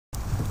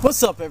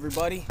What's up,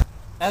 everybody?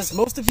 As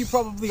most of you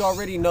probably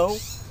already know,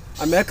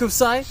 I'm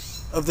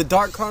Echoside of the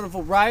Dark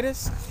Carnival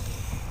Riders,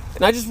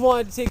 and I just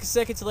wanted to take a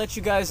second to let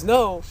you guys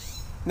know.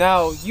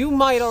 Now, you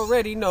might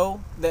already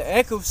know that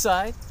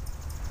Echoside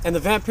and the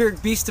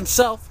Vampiric Beast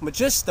himself,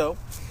 Magisto,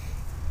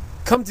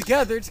 come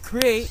together to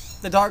create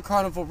the Dark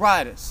Carnival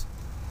Riders.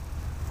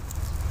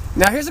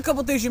 Now, here's a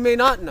couple things you may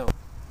not know.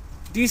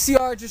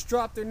 DCR just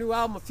dropped their new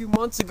album a few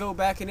months ago,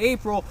 back in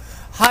April,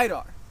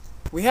 Hydar.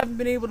 We haven't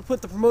been able to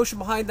put the promotion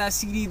behind that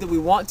CD that we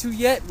want to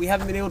yet. We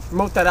haven't been able to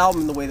promote that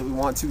album in the way that we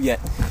want to yet.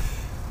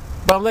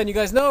 But I'm letting you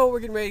guys know we're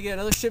getting ready to get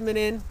another shipment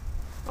in.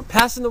 I'm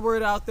passing the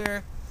word out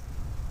there.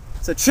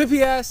 It's a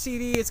trippy ass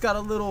CD. It's got a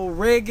little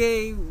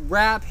reggae,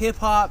 rap, hip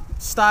hop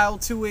style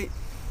to it.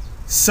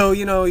 So,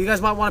 you know, you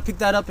guys might want to pick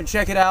that up and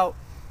check it out.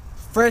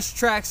 Fresh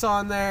tracks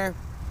on there.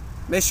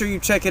 Make sure you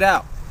check it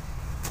out.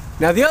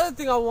 Now, the other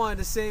thing I wanted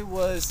to say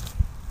was,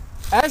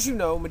 as you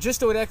know,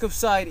 Magisto and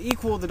Echoside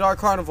equal the Dark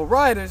Carnival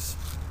Riders.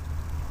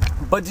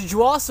 But did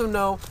you also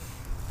know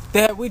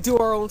that we do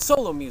our own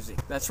solo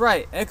music? That's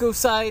right.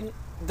 Echoside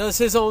does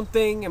his own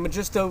thing and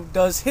Magisto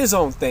does his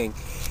own thing.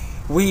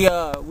 We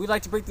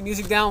like to break the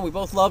music down. We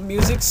both love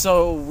music,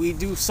 so we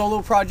do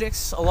solo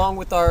projects along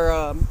with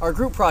our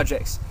group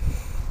projects.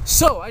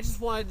 So I just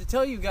wanted to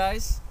tell you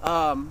guys,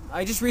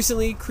 I just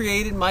recently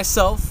created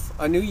myself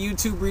a new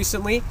YouTube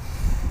recently.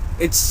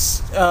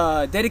 It's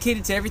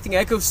dedicated to everything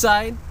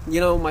Echoside,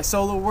 you know, my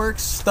solo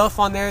works, stuff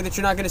on there that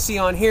you're not going to see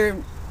on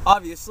here,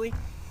 obviously.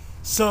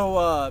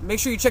 So make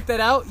sure you check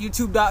that out,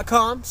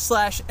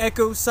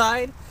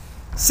 youtube.com/Echoside.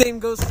 Same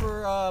goes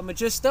for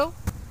Magisto.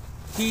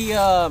 He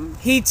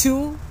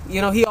too, you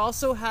know, he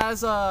also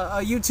has a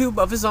YouTube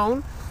of his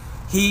own.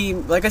 He,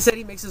 like I said,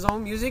 he makes his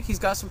own music. He's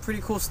got some pretty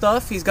cool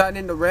stuff. He's gotten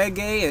into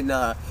reggae, and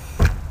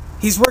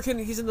he's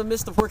in the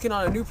midst of working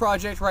on a new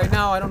project right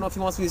now. I don't know if he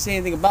wants me to say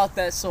anything about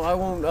that, so I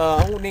won't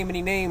name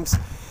any names.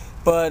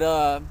 But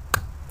it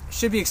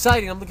should be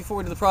exciting. I'm looking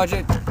forward to the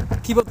project.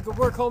 Keep up the good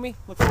work, homie.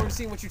 Look forward to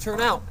seeing what you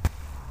turn out.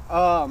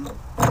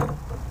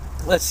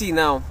 Let's see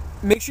now.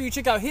 Make sure you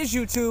check out his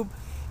YouTube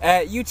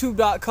at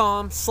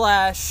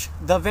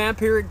youtube.com/The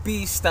Vampiric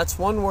Beast. That's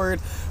one word.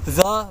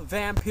 The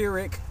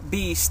Vampiric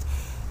Beast.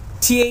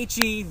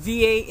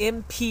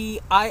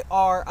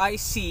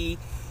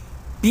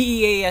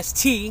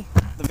 TheVampiricBeast.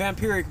 The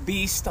Vampiric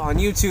Beast on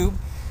YouTube.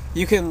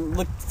 You can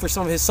look for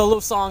some of his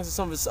solo songs and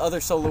some of his other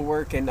solo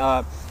work. And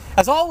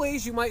as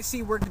always, you might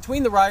see work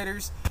between the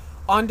writers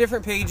on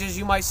different pages.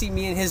 You might see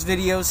me in his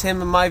videos,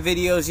 him in my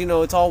videos. You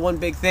know, it's all one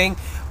big thing.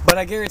 But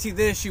I guarantee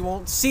this, you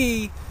won't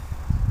see...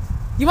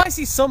 You might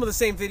see some of the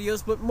same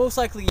videos, but most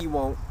likely you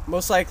won't.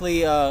 Most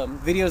likely,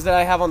 videos that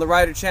I have on the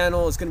Rider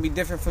channel is going to be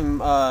different from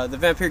the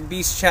Vampiric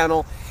Beast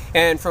channel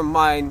and from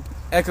my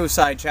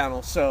Echoside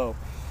channel. So,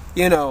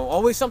 you know,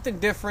 always something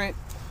different.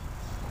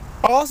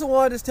 I also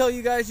wanted to tell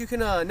you guys you can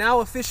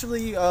now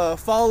officially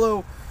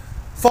follow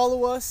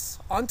us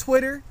on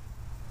Twitter.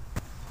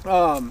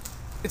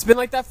 It's been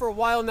like that for a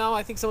while now.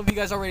 I think some of you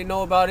guys already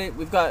know about it.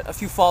 We've got a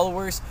few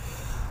followers.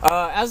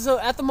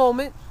 At the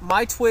moment,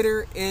 my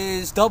Twitter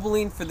is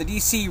doubling for the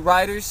DC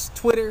Riders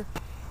Twitter.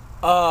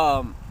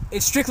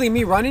 It's strictly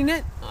me running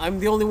it. I'm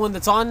the only one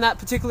that's on that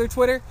particular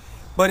Twitter,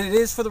 but it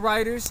is for the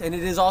Riders, and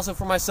it is also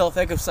for myself,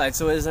 Echoside.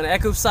 So it is an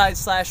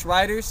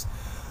Echoside/Riders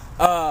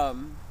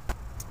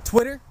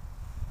Twitter.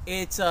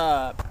 It's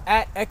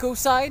at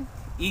Echoside,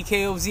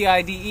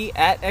 EKOZIDE,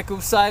 at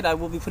Echoside. I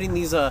will be putting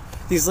these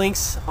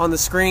links on the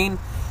screen,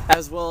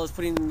 as well as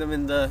putting them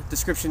in the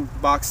description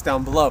box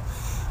down below.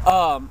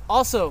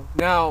 Also,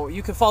 now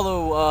you can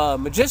follow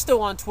Magisto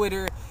on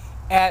Twitter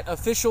at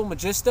Official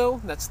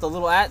Magisto. That's the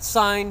little @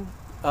 sign,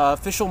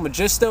 Official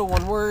Magisto,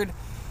 one word.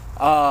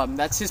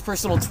 That's his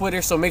personal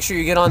Twitter, so make sure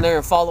you get on there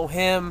and follow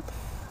him.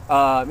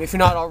 If you're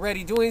not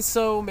already doing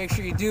so, make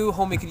sure you do.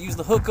 Homie could use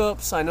the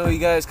hookups. I know you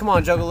guys. Come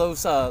on,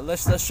 Juggalos.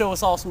 Let's show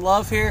us all some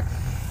love here.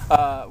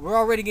 We're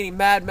already getting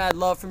mad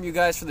love from you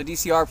guys for the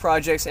DCR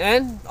projects,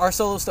 and our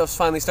solo stuff's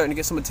finally starting to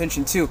get some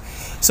attention too.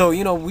 So,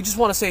 you know, we just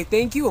want to say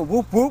thank you and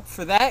whoop whoop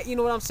for that. You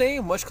know what I'm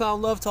saying? Much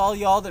clown love to all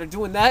y'all that are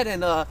doing that,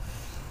 and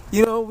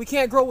you know, we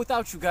can't grow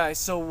without you guys.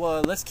 So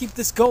let's keep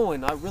this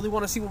going. I really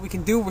want to see what we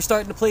can do. We're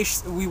starting to play.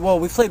 We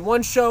played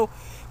one show.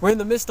 We're in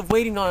the midst of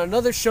waiting on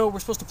another show. We're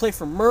supposed to play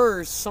for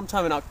MERS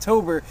sometime in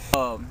October.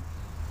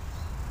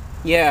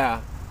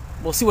 Yeah,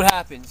 we'll see what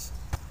happens.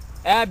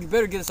 Ab, you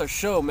better get us our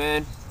show,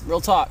 man.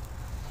 Real talk.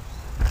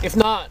 If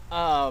not,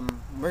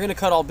 we're gonna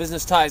cut all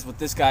business ties with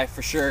this guy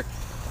for sure.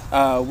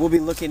 We'll be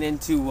looking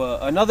into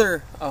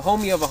another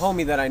homie of a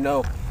homie that I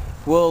know.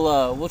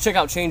 We'll check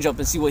out Change Up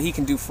and see what he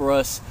can do for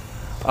us.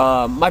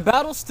 My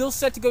battle's still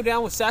set to go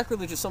down with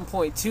Sacrilege at some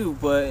point too,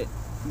 but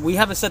we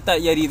haven't set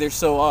that yet either.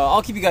 So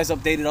I'll keep you guys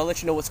updated. I'll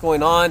let you know what's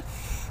going on.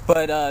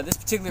 But this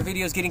particular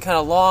video is getting kind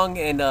of long,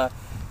 and the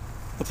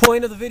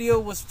point of the video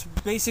was to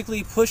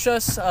basically push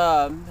us,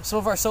 some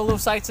of our solo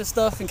sites and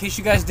stuff. In case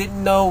you guys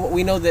didn't know,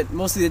 we know that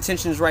most of the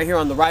attention is right here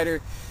on the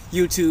Rider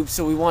YouTube,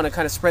 so we want to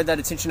kind of spread that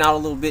attention out a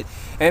little bit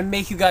and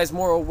make you guys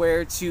more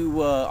aware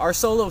to our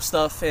solo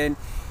stuff. And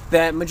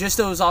that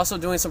Magisto is also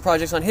doing some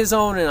projects on his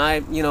own, and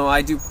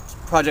I do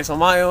projects on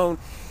my own.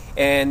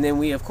 And then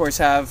we, of course,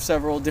 have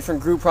several different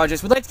group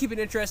projects. We'd like to keep it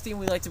interesting.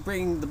 We like to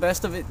bring the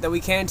best of it that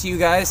we can to you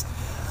guys.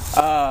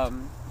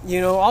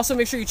 Also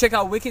make sure you check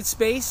out Wicked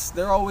Space.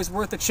 They're always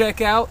worth a check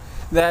out.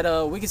 That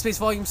Wicked Space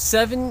Volume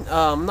 7,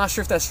 I'm not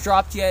sure if that's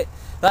dropped yet.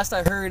 Last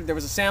I heard, there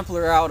was a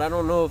sampler out. I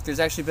don't know if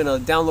there's actually been a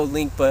download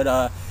link, but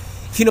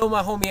if you know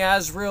my homie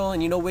Azrael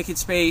and you know Wicked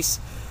Space,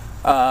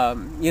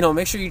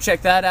 make sure you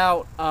check that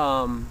out.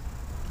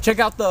 Check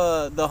out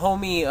the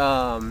homie...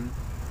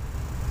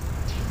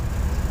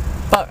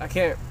 I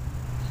can't.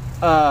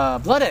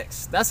 Blood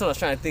X. That's what I was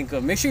trying to think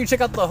of. Make sure you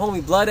check out the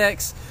homie Blood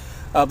X.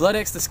 Blood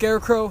X the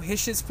Scarecrow. His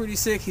shit's pretty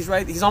sick. He's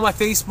on my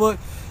Facebook.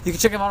 You can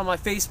check him out on my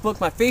Facebook.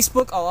 My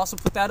Facebook, I'll also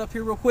put that up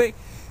here real quick.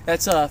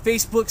 That's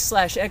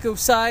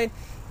Facebook/Echoside.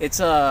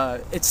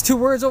 It's 2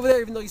 words over there,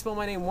 even though you spell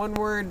my name 1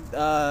 word.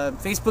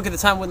 Facebook at the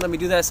time wouldn't let me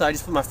do that, so I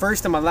just put my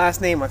first and my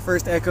last name, my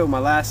first Echo, my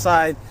last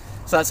side.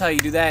 So that's how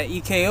you do that.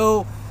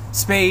 EKO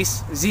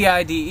space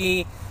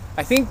ZIDE.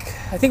 I think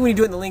when you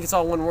do it in the link, it's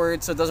all 1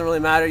 word, so it doesn't really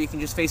matter. You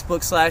can just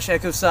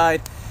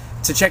Facebook/Echoside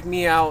to check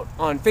me out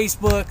on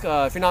Facebook.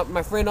 If you're not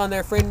my friend on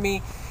there, friend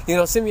me.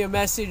 Send me a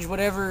message,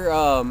 whatever.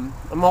 I'm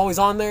always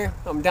on there.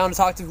 I'm down to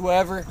talk to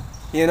whoever.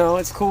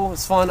 It's cool.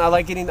 It's fun. I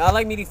like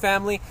meeting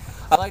family.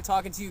 I like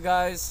talking to you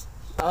guys.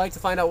 I like to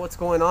find out what's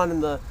going on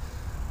in the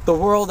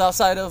world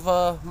outside of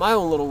my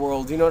own little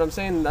world. You know what I'm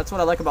saying? That's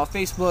what I like about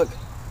Facebook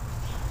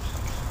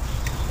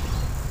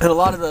and a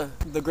lot of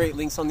the great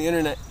links on the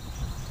internet.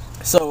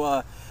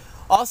 So,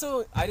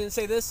 also, I didn't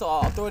say this, so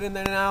I'll throw it in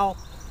there now.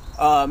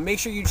 Make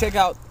sure you check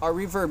out our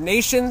Reverb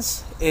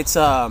Nations. It's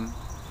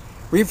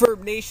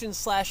Reverb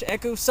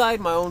Nation/Echoside,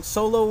 my own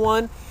solo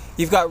one.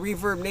 You've got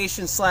Reverb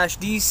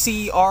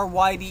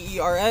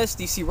Nation/DCRYDERS,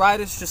 DC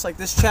Riders, just like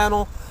this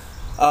channel.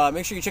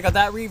 Make sure you check out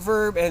that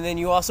Reverb, and then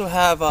you also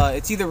have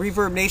it's either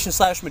Reverb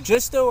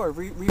Nation/Magisto or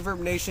Reverb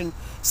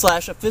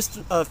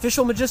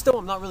Nation/Official Magisto.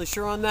 I'm not really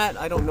sure on that.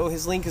 I don't know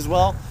his link as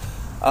well.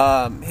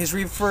 His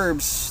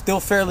reverb's still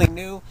fairly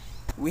new.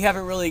 We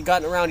haven't really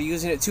gotten around to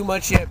using it too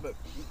much yet, but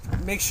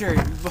make sure,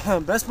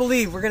 best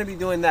believe we're going to be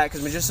doing that,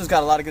 because Magisto's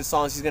got a lot of good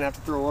songs he's going to have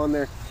to throw on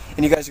there,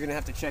 and you guys are going to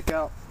have to check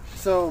out.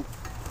 So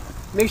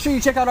make sure you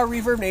check out our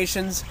Reverb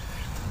Nations.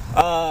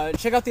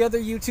 Check out the other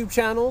YouTube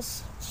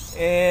channels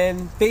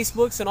and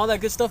Facebooks and all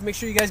that good stuff. Make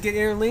sure you guys get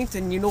interlinked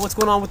and you know what's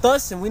going on with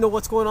us, and we know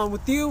what's going on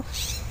with you.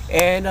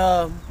 And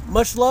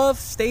much love,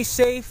 stay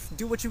safe,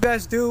 do what you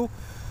guys do.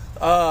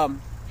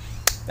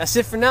 That's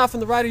it for now from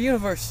the Rider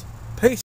Universe.